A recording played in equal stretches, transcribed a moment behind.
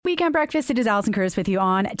Weekend Breakfast. It is Alison Curtis with you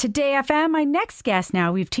on Today FM. My next guest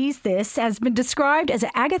now, we've teased this, has been described as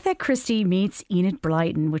Agatha Christie meets Enid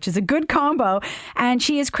Blyton, which is a good combo. And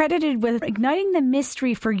she is credited with igniting the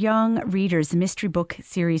mystery for young readers, the mystery book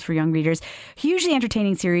series for young readers. Hugely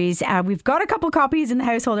entertaining series. We've got a couple copies in the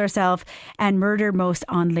household ourselves, and Murder Most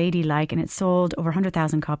Unladylike, and it sold over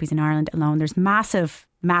 100,000 copies in Ireland alone. There's massive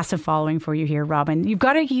following for you here, Robin. You've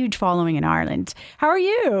got a huge following in Ireland. How are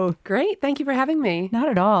you? Great. Thank you for having me. Not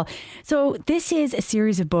at all. So this is a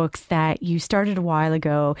series of books that you started a while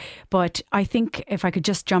ago, but I think if I could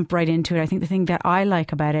just jump right into it, I think the thing that I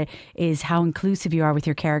like about it is how inclusive you are with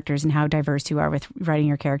your characters and how diverse you are with writing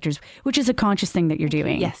your characters, which is a conscious thing that you're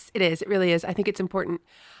doing. Yes, it is. It really is. I think it's important.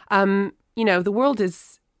 The world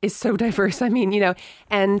is so diverse.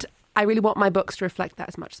 And I really want my books to reflect that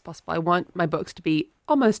as much as possible. I want my books to be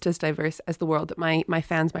almost as diverse as the world that my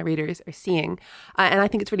fans, my readers are seeing. And I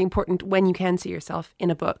think it's really important when you can see yourself in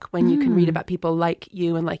a book, when you can read about people like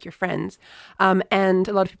you and like your friends. And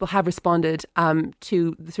a lot of people have responded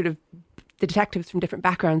to the sort of the detectives from different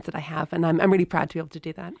backgrounds that I have. And I'm really proud to be able to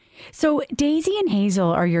do that. So Daisy and Hazel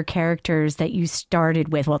are your characters that you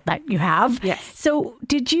started with, well, that you have. Yes. So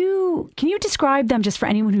can you describe them just for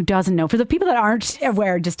anyone who doesn't know, for the people that aren't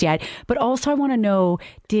aware just yet, but also I want to know,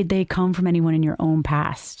 did they come from anyone in your own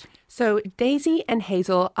past? So Daisy and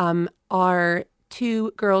Hazel are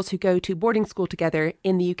two girls who go to boarding school together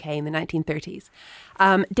in the UK in the 1930s.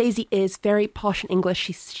 Daisy is very posh and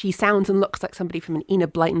English. She sounds and looks like somebody from an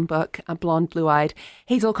Enid Blyton book, blonde, blue-eyed.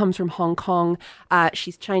 Hazel comes from Hong Kong.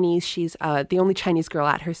 She's Chinese. She's the only Chinese girl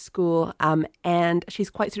at her school, and she's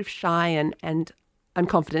quite sort of shy and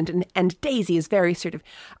unconfident, and Daisy is very sort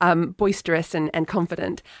of boisterous and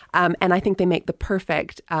confident. And I think they make the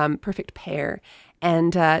perfect pair.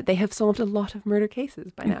 And they have solved a lot of murder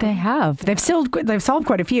cases by now. They have. They've solved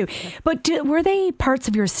quite a few. But were they parts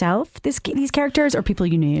of yourself, these characters, or people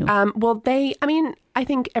you knew? I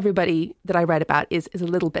think everybody that I write about is a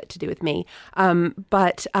little bit to do with me.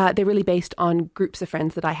 But they're really based on groups of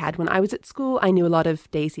friends that I had when I was at school. I knew a lot of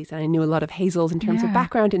Daisies and I knew a lot of Hazels in terms of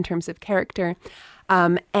background, in terms of character.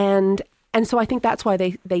 And so I think that's why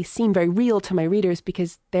they seem very real to my readers,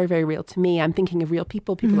 because they're very real to me. I'm thinking of real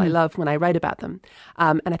people I love when I write about them.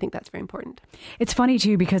 And I think that's very important. It's funny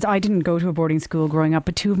too, because I didn't go to a boarding school growing up,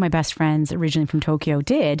 but two of my best friends originally from Tokyo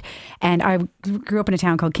did. And I grew up in a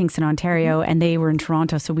town called Kingston, Ontario, and they were in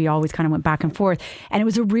Toronto. So we always kind of went back and forth. And it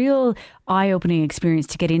was a real eye-opening experience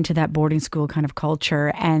to get into that boarding school kind of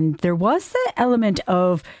culture. And there was the element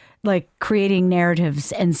of like creating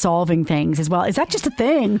narratives and solving things as well. Is that just a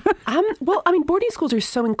thing? Boarding schools are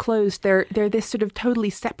so enclosed. They're this sort of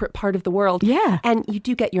totally separate part of the world. Yeah. And you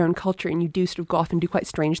do get your own culture, and you do sort of go off and do quite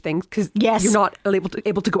strange things because yes, you're not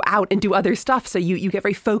able to go out and do other stuff. So you get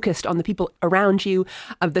very focused on the people around you,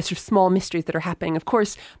 of the sort of small mysteries that are happening. Of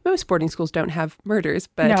course, most boarding schools don't have murders,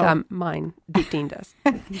 but mine, Deep Dean, does.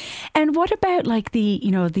 And what about like the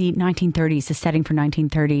 1930s, the setting for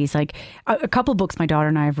 1930s? Like a couple of books my daughter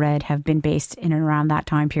and I have read have been based in and around that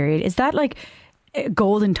time period. Is that like a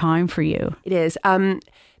golden time for you? It is.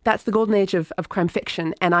 That's the golden age of crime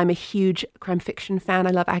fiction, and I'm a huge crime fiction fan. I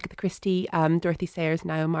love Agatha Christie, Dorothy Sayers,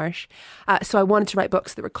 Ngaio Marsh. So I wanted to write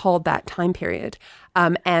books that recalled that time period.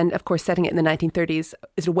 And of course, setting it in the 1930s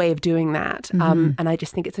is a way of doing that. And I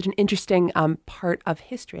just think it's such an interesting part of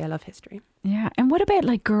history. I love history. Yeah. And what about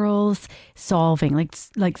like girls solving? Like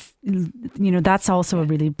that's also a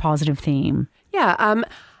really positive theme. Yeah.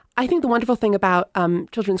 I think the wonderful thing about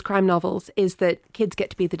children's crime novels is that kids get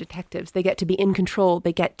to be the detectives. They get to be in control.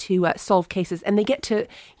 They get to solve cases, and they get to,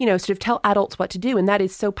 sort of tell adults what to do. And that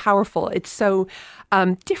is so powerful. It's so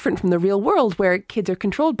different from the real world where kids are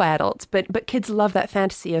controlled by adults. But kids love that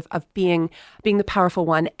fantasy of being the powerful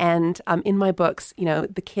one. And in my books,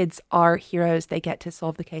 the kids are heroes. They get to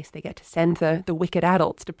solve the case. They get to send the wicked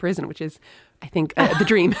adults to prison, which is, I think, the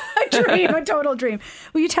dream. A total dream.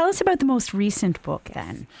 Will you tell us about the most recent book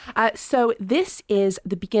then? So this is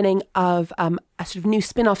the beginning of a sort of new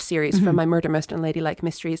spin-off series from my Murder Most Unladylike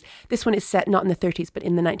Mysteries. This one is set not in the 30s, but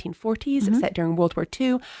in the 1940s, set during World War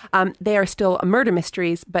II. They are still murder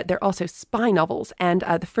mysteries, but they're also spy novels. And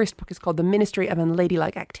the first book is called The Ministry of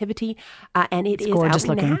Unladylike Activity. And it's gorgeous out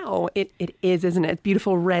looking. now. It is, isn't it?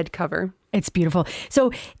 Beautiful red cover. It's beautiful.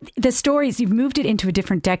 So the stories, you've moved it into a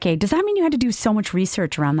different decade. Does that mean you had to do so much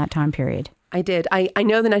research around that time period? I did. I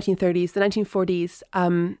know the 1930s, the 1940s.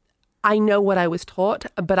 I know what I was taught,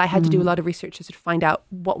 but I had to do a lot of research to sort of find out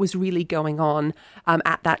what was really going on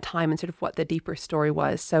at that time and sort of what the deeper story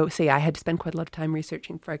was. So yeah, I had to spend quite a lot of time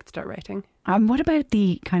researching before I could start writing. What about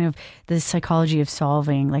the kind of the psychology of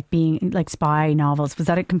solving, like being like spy novels? Was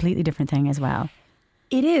that a completely different thing as well?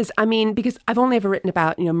 It is. I mean, because I've only ever written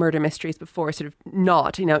about, murder mysteries before, sort of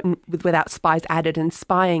not, without spies added. And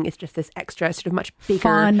spying is just this extra, sort of much bigger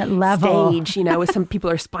fun level stage, where some people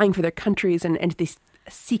are spying for their countries and these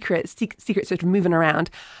secret sort of moving around.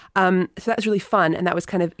 So that was really fun. And that was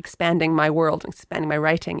kind of expanding my world and expanding my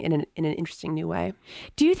writing in an interesting new way.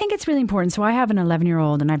 Do you think it's really important? So I have an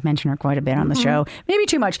 11-year-old and I've mentioned her quite a bit on the show, maybe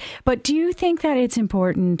too much. But do you think that it's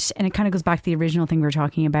important, and it kind of goes back to the original thing we were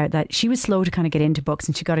talking about, that she was slow to kind of get into books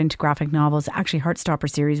and she got into graphic novels. Actually, Heartstopper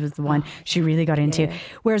series was the one she really got into. Yeah.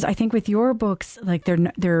 Whereas I think with your books, like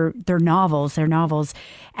they're novels.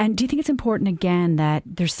 And do you think it's important, again, that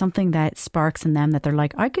there's something that sparks in them that they're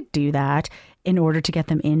like, I could do that, in order to get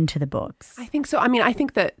them into the books? I think so. I mean, I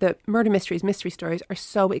think that the murder mysteries, mystery stories are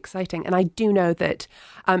so exciting. And I do know that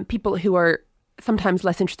people who are sometimes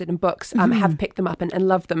less interested in books have picked them up and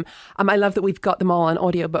love them. I love that we've got them all on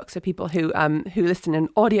audiobook, so people who listen in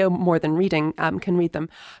audio more than reading can read them.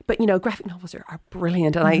 But, graphic novels are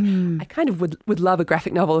brilliant. And I kind of would love a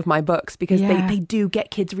graphic novel of my books, because they do get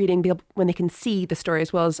kids reading when they can see the story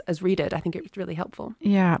as well as read it. I think it's really helpful.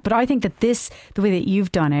 Yeah, but I think that the way that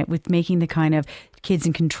you've done it, with making the kind of kids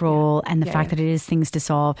in control and the fact that it is things to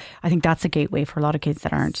solve, I think that's a gateway for a lot of kids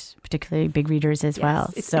that aren't particularly big readers as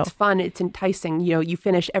well. It's fun, it's enticing. You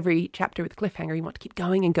finish every chapter with a cliffhanger. You want to keep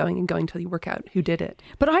going and going and going until you work out who did it.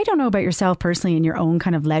 But I don't know about yourself personally in your own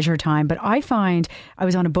kind of leisure time, but I find, I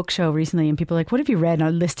was on a book show recently and people were like, what have you read? And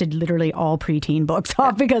I listed literally all preteen books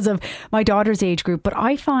off because of my daughter's age group. But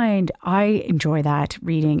I find I enjoy that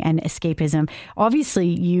reading and escapism. Obviously,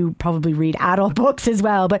 you probably read adult books as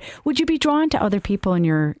well, but would you be drawn to other people in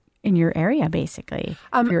your area, basically,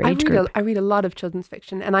 your age group? I read a lot of children's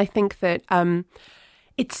fiction, and I think that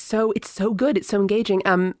it's so good. It's so engaging.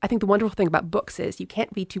 I think the wonderful thing about books is you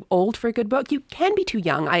can't be too old for a good book. You can be too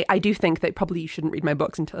young. I do think that probably you shouldn't read my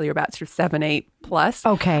books until you're about sort of 7, 8 plus.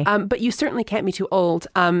 Okay. But you certainly can't be too old.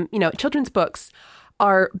 Children's books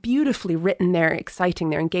are beautifully written. They're exciting.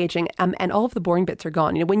 They're engaging. And all of the boring bits are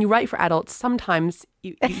gone. When you write for adults, sometimes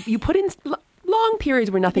you put in long periods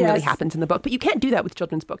where nothing really happens in the book. But you can't do that with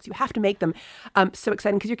children's books. You have to make them so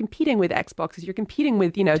exciting, because you're competing with Xboxes, you're competing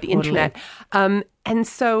with, the internet. And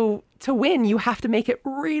so to win, you have to make it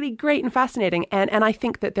really great and fascinating. And I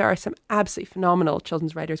think that there are some absolutely phenomenal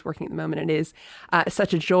children's writers working at the moment. It is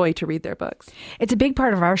such a joy to read their books. It's a big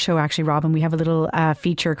part of our show, actually, Robin. We have a little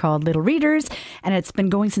feature called Little Readers, and it's been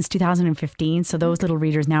going since 2015. So those little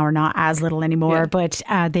readers now are not as little anymore, but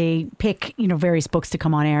they pick, various books to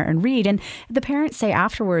come on air and read. And the parents say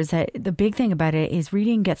afterwards that the big thing about it is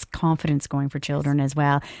reading gets confidence going for children as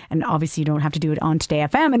well. And obviously you don't have to do it on Today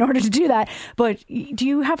FM in order to do that. But do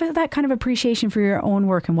you have that kind of appreciation for your own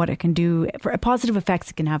work and what it can do, for positive effects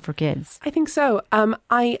it can have for kids? I think so.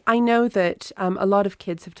 I know that a lot of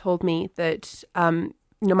kids have told me that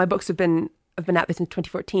my books have been out there since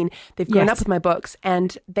 2014. They've grown up with my books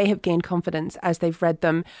and they have gained confidence as they've read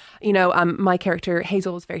them. My character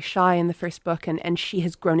Hazel was very shy in the first book, and she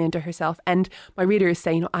has grown into herself. And my readers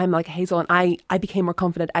say, I'm like Hazel, and I became more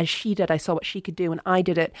confident as she did. I saw what she could do and I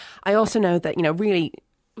did it. I also know that, really,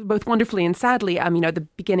 both wonderfully and sadly, at the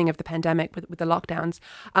beginning of the pandemic with the lockdowns,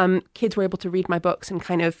 kids were able to read my books and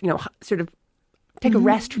kind of, sort of take a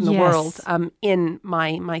rest from the world in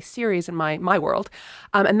my series and my world.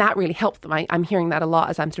 And that really helped them. I'm hearing that a lot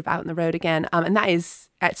as I'm sort of out on the road again. And that is,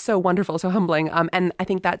 it's so wonderful, so humbling. And I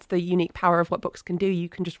think that's the unique power of what books can do. You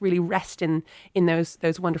can just really rest in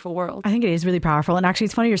those wonderful worlds. I think it is really powerful. And actually,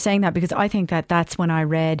 it's funny you're saying that, because I think that that's when I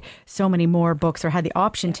read so many more books, or had the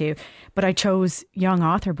option to, but I chose young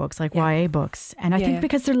author books, like YA books. And I think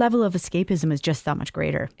because their level of escapism is just that much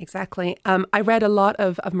greater. Exactly. I read a lot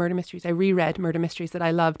of murder mysteries. I reread murder mysteries that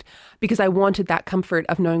I loved, because I wanted that comfort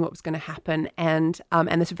of knowing what was going to happen, and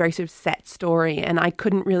this very sort of set story. And I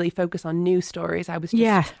couldn't really focus on new stories. I was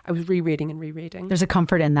just I was rereading and rereading. There's a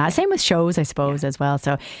comfort in that. Same with shows, I suppose, as well.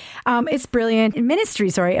 So it's brilliant.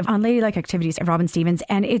 Ministry, on Ladylike Activities of Robin Stephens.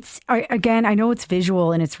 And it's, again, I know it's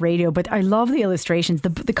visual and it's radio, but I love the illustrations.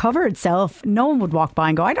 The cover itself, no one would walk by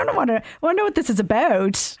and go, I don't know what this is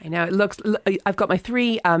about. I know. It looks, I've got my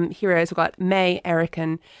 3 heroes. I've got May, Eric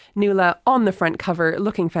and Nuala on the front cover,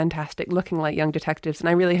 looking fantastic, looking like young detectives. And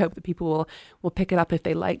I really hope that people will pick it up if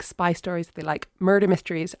they like spy stories, if they like murder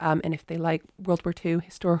mysteries, and if they like World War II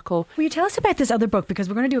historical. Will you tell us about this other book, because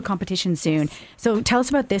we're going to do a competition soon. So tell us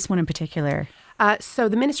about this one in particular. So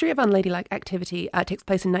the Ministry of Unladylike Activity takes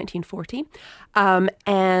place in 1940.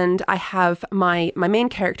 And I have my main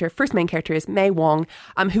character, first main character is May Wong,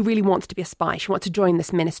 who really wants to be a spy. She wants to join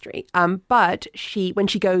this ministry. But when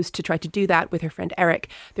she goes to try to do that with her friend Eric,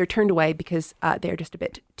 they're turned away because they're just a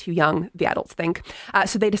bit too young, the adults think.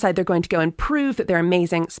 So they decide they're going to go and prove that they're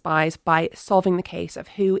amazing spies by solving the case of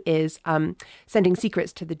who is sending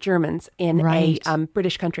secrets to the Germans in a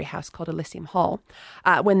British country house called Elysium Hall.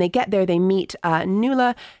 When they get there, they meet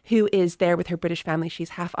Nuala, who is there with her British family.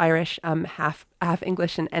 She's half Irish, half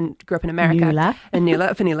English, and grew up in America.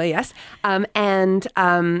 Nuala, yes. And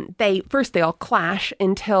they all clash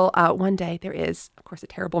until one day there is, of course, a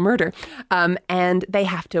terrible murder. And they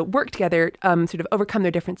have to work together, sort of overcome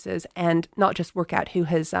their differences and not just work out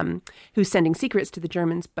who's sending secrets to the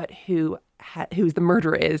Germans, but who the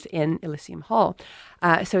murderer is in Elysium Hall.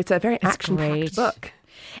 So it's a very action-packed book.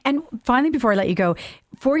 And finally, before I let you go,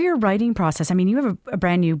 for your writing process, I mean, you have a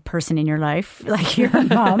brand new person in your life, like your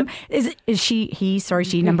mom. Is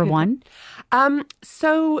she number one?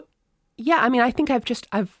 So yeah, I mean, I think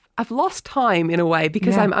I've lost time in a way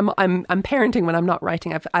because I'm parenting when I'm not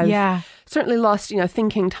writing. I've certainly lost,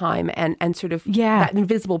 thinking time and sort of that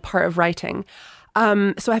invisible part of writing.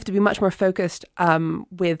 So I have to be much more focused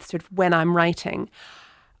with sort of when I'm writing.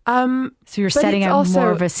 So you're setting out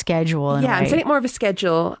more of a schedule. I'm setting more of a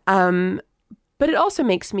schedule. But it also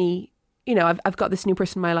makes me, I've got this new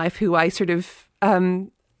person in my life who I sort of,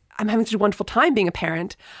 I'm having such a wonderful time being a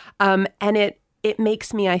parent. And it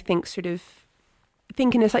makes me, I think, sort of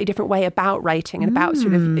think in a slightly different way about writing and about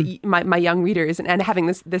sort of my young readers and having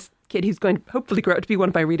this kid who's going to hopefully grow up to be one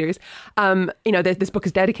of my readers. This book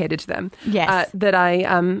is dedicated to them. Yes. That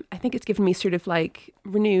I think it's given me sort of like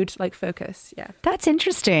renewed focus. Yeah. That's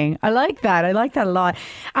interesting. I like that. I like that a lot.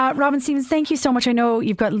 Robin Stevens, thank you so much. I know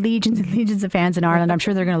you've got legions and legions of fans in Ireland. I'm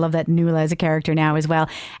sure they're going to love that Nuala as a character now as well.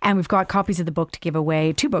 And we've got copies of the book to give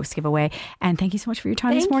away, 2 books to give away. And thank you so much for your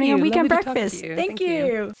time this morning on Weekend Breakfast. Thank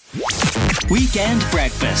you. Weekend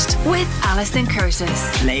Breakfast with Alison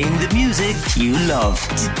Curtis. Playing the music you love.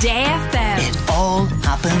 Today FM. It all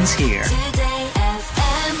happens here. Today.